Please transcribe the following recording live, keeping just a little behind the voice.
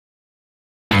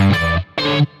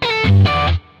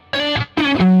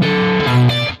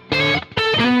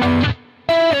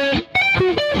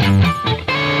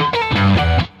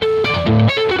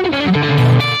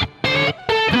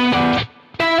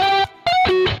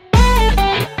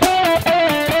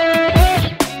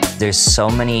There's so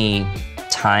many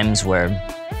times where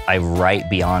I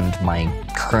write beyond my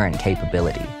current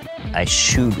capability. I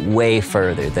shoot way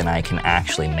further than I can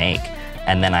actually make,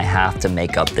 and then I have to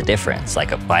make up the difference.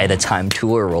 Like, by the time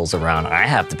tour rolls around, I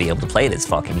have to be able to play this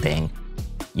fucking thing.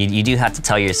 You do have to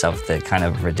tell yourself the kind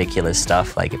of ridiculous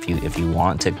stuff, like if you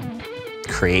want to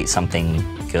create something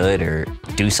good or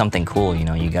do something cool, you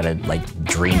know, you gotta like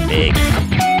dream big.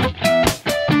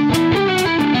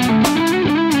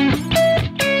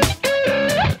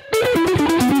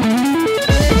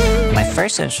 My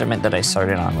first instrument that I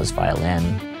started on was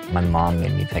violin. My mom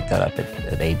made me pick that up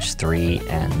at age 3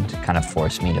 and kind of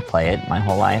forced me to play it my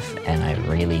whole life, and I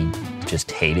really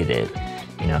just hated it,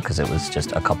 you know, because it was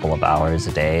just a couple of hours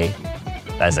a day.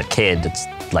 As a kid,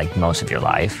 it's like most of your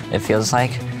life, it feels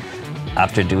like.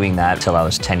 After doing that till I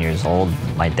was 10 years old,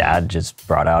 my dad just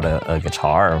brought out a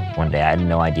guitar one day. I had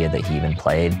no idea that he even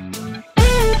played.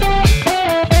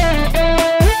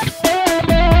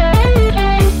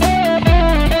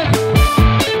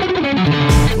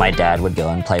 My dad would go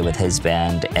and play with his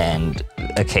band, and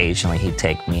occasionally he'd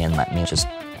take me and let me just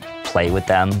play with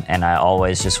them, and I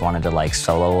always just wanted to like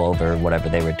solo over whatever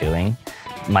they were doing.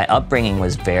 My upbringing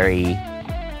was very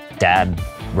dad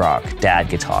rock, dad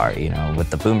guitar, you know,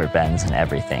 with the boomer bends and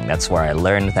everything. That's where I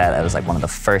learned that. That was like one of the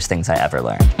first things I ever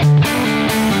learned.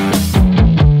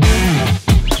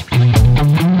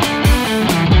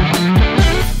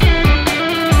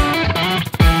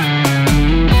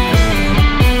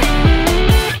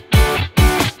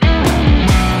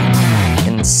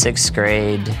 In 6th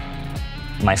grade,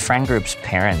 my friend group's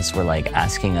parents were like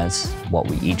asking us what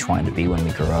we each wanted to be when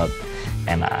we grew up.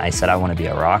 And I said, I want to be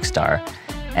a rock star.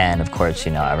 And of course,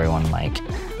 you know, everyone like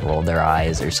rolled their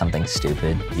eyes or something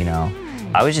stupid, you know.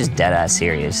 I was just dead ass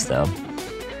serious though.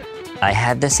 I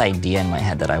had this idea in my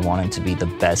head that I wanted to be the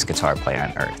best guitar player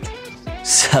on earth.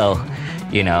 So,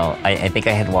 you know, I think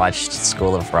I had watched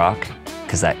School of Rock,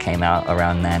 because that came out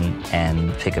around then,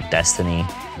 and Pick of Destiny,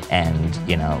 and,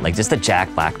 you know, like just the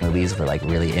Jack Black movies were like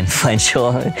really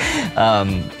influential.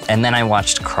 And then I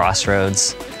watched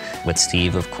Crossroads with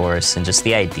Steve, of course, and just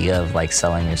the idea of like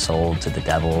selling your soul to the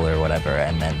devil or whatever,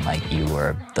 and then like you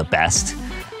were the best.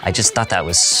 I just thought that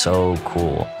was so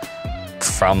cool.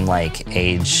 From like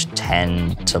age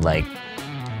 10 to like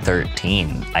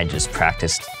 13, I just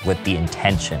practiced with the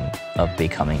intention of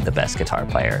becoming the best guitar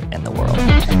player in the world.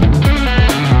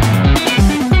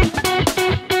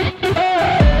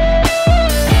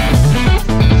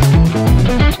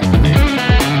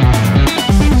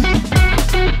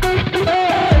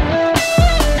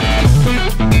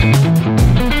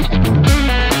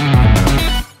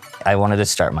 I wanted to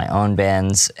start my own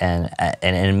bands, and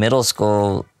in middle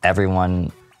school,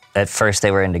 everyone, at first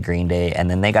they were into Green Day, and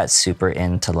then they got super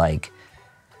into like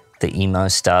the emo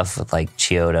stuff with like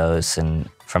Chiodos and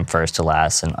From First to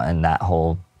Last and that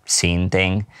whole scene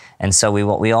thing. And so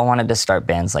we all wanted to start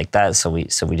bands like that. So we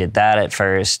did that at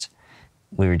first.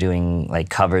 We were doing like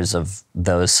covers of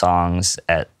those songs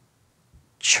at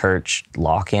church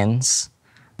lock-ins.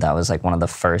 That was like one of the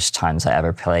first times I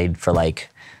ever played for like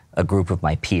a group of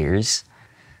my peers.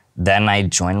 Then I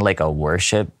joined like a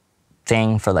worship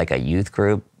thing for like a youth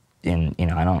group. And, you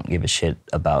know, I don't give a shit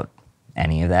about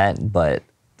any of that, but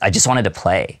I just wanted to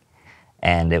play.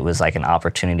 And it was like an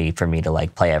opportunity for me to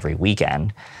like play every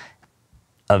weekend.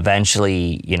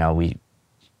 Eventually, you know, we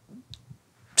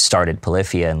started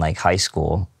Polyphia in like high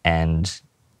school, and,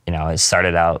 you know, it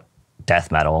started out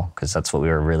death metal because that's what we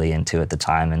were really into at the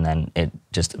time. And then it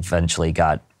just eventually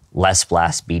got less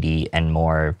blast beaty and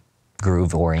more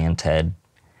groove oriented,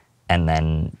 and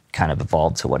then kind of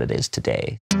evolved to what it is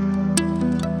today.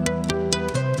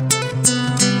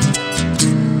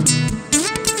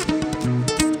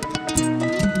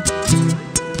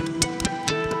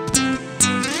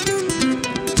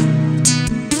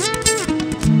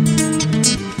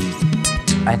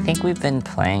 I think we've been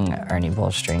playing Ernie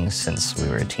bowl strings since we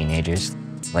were teenagers,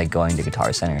 like going to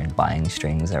Guitar Center and buying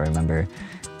strings. I remember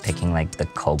picking like the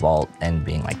Cobalt and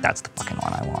being like, that's the fucking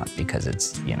one I want, because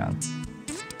it's, you know,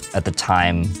 at the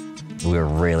time we were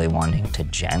really wanting to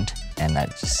gent, and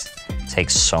that just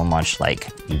takes so much, like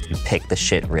you pick the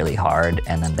shit really hard,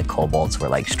 and then the Cobalts were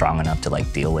like strong enough to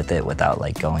like deal with it without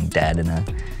like going dead in a,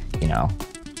 you know,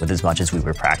 with as much as we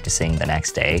were practicing the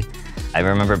next day. I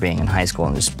remember being in high school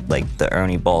and just like the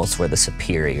Ernie bowls were the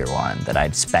superior one that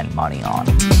I'd spent money on.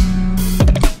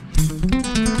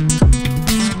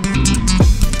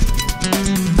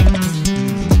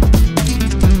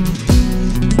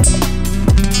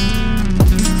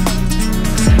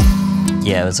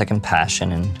 Yeah, it was like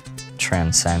impassion and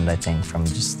transcend, I think, from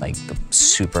just like the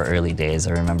super early days.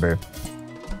 I remember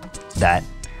that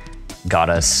got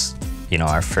us, you know,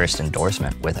 our first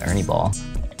endorsement with Ernie Ball.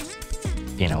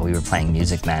 You know, we were playing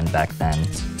Music Man back then,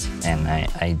 and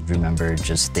I remember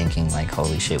just thinking like,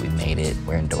 holy shit, we made it.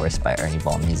 We're endorsed by Ernie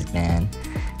Ball Music Man.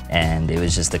 And it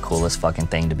was just the coolest fucking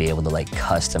thing to be able to like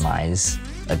customize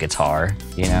a guitar,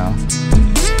 you know?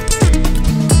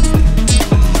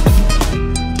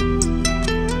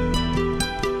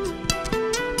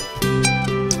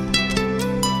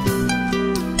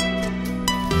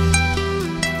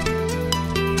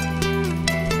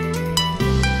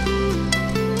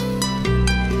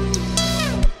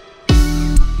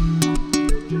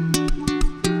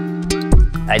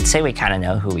 I'd say we kind of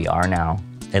know who we are now,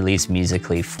 at least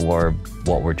musically, for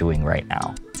what we're doing right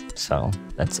now. So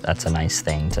that's a nice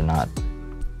thing, to not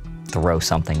throw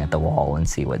something at the wall and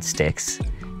see what sticks.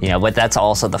 You know, but that's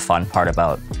also the fun part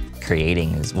about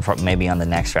creating, is maybe on the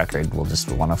next record, we'll just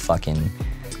want to fucking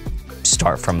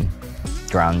start from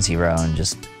ground zero and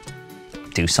just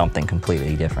do something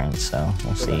completely different, so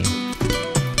we'll see.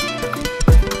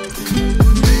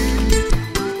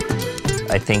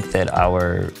 I think that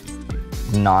our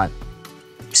not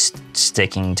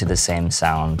sticking to the same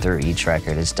sound through each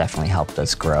record has definitely helped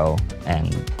us grow.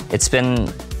 And it's been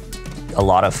a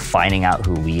lot of finding out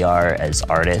who we are as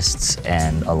artists,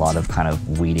 and a lot of kind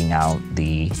of weeding out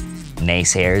the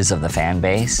naysayers of the fan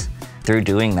base. Through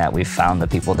doing that, we've found the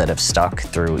people that have stuck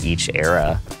through each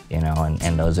era, you know,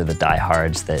 and those are the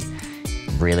diehards that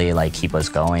really like keep us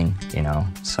going, you know.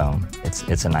 So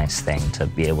it's a nice thing to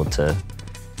be able to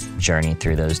journey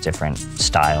through those different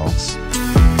styles.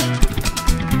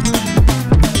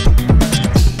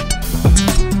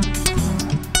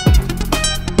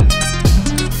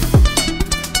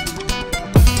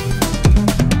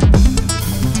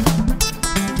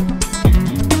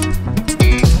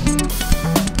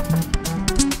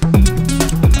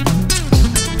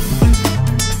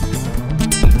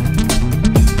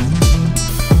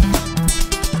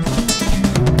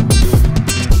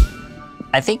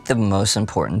 I think the most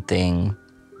important thing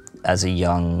as a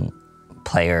young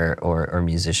player or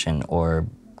musician or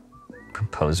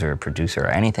composer or producer or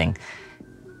anything,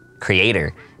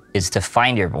 creator, is to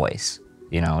find your voice,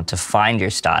 you know, to find your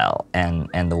style.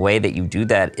 And the way that you do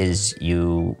that is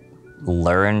you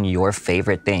learn your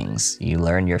favorite things, you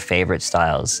learn your favorite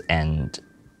styles, and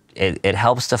it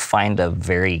helps to find a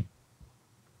very,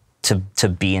 to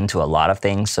be into a lot of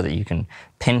things so that you can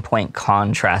pinpoint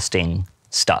contrasting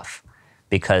stuff.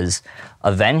 Because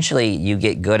eventually you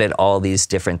get good at all these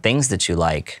different things that you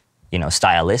like, you know,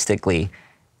 stylistically,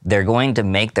 they're going to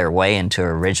make their way into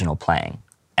original playing.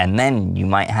 And then you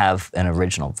might have an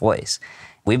original voice.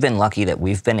 We've been lucky that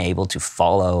we've been able to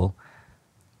follow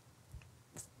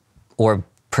or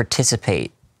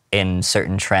participate in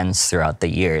certain trends throughout the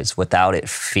years without it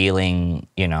feeling,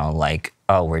 you know, like,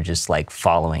 oh, we're just like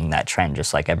following that trend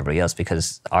just like everybody else,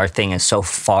 because our thing is so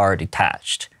far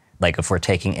detached. Like if we're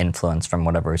taking influence from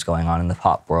whatever is going on in the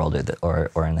pop world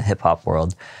or in the hip hop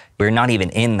world, we're not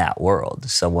even in that world.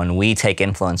 So when we take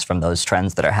influence from those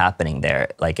trends that are happening there,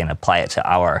 like, and apply it to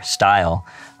our style,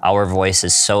 our voice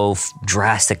is so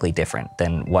drastically different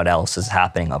than what else is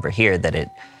happening over here that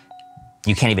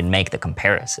you can't even make the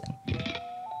comparison.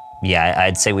 Yeah,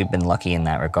 I'd say we've been lucky in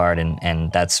that regard,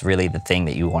 and that's really the thing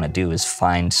that you want to do, is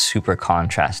find super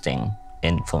contrasting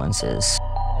influences.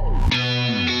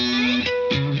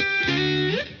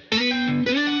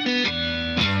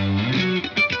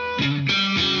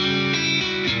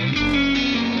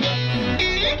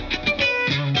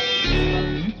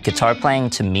 Guitar playing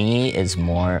to me is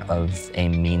more of a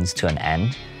means to an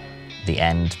end, the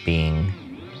end being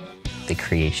the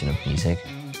creation of music.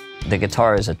 The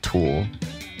guitar is a tool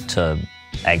to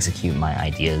execute my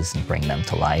ideas and bring them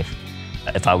to life.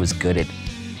 If I was good at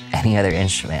any other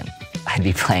instrument, I'd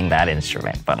be playing that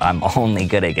instrument, but I'm only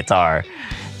good at guitar,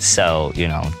 so, you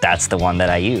know, that's the one that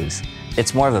I use.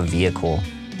 It's more of a vehicle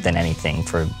than anything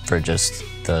for just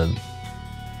the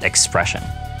expression.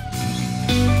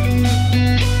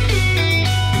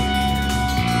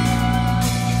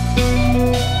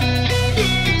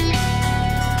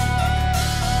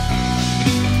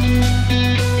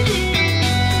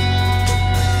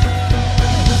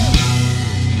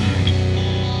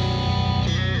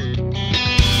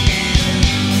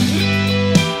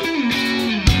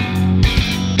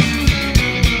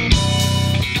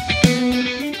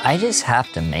 I just have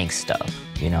to make stuff,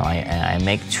 you know. I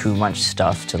make too much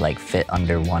stuff to like fit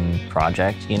under one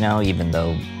project, you know, even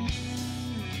though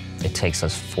it takes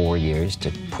us 4 years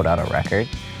to put out a record.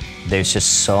 There's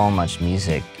just so much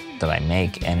music that I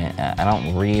make, and I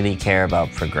don't really care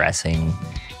about progressing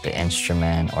the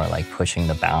instrument or like pushing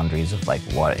the boundaries of like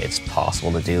what it's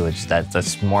possible to do.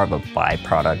 That's more of a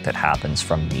byproduct that happens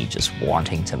from me just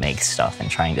wanting to make stuff and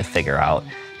trying to figure out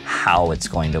how it's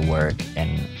going to work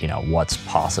and, you know, what's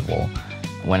possible.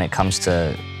 When it comes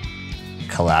to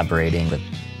collaborating with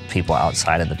people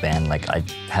outside of the band, like I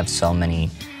have so many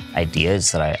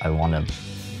ideas that I want to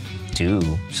do,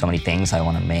 so many things I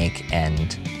want to make,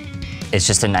 and it's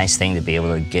just a nice thing to be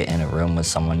able to get in a room with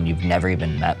someone you've never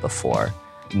even met before.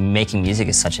 Making music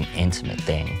is such an intimate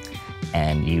thing,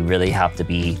 and you really have to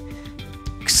be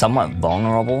somewhat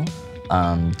vulnerable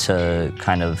to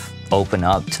kind of open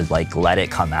up to like let it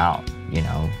come out. You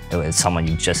know, it's someone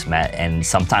you just met, and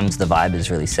sometimes the vibe is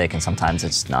really sick and sometimes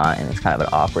it's not, and it's kind of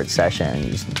an awkward session and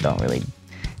you just don't really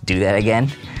do that again.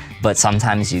 But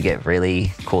sometimes you get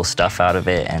really cool stuff out of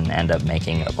it and end up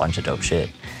making a bunch of dope shit.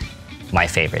 My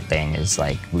favorite thing is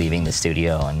like leaving the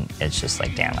studio and it's just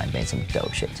like, damn, I made some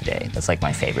dope shit today. That's like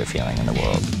my favorite feeling in the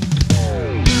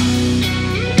world.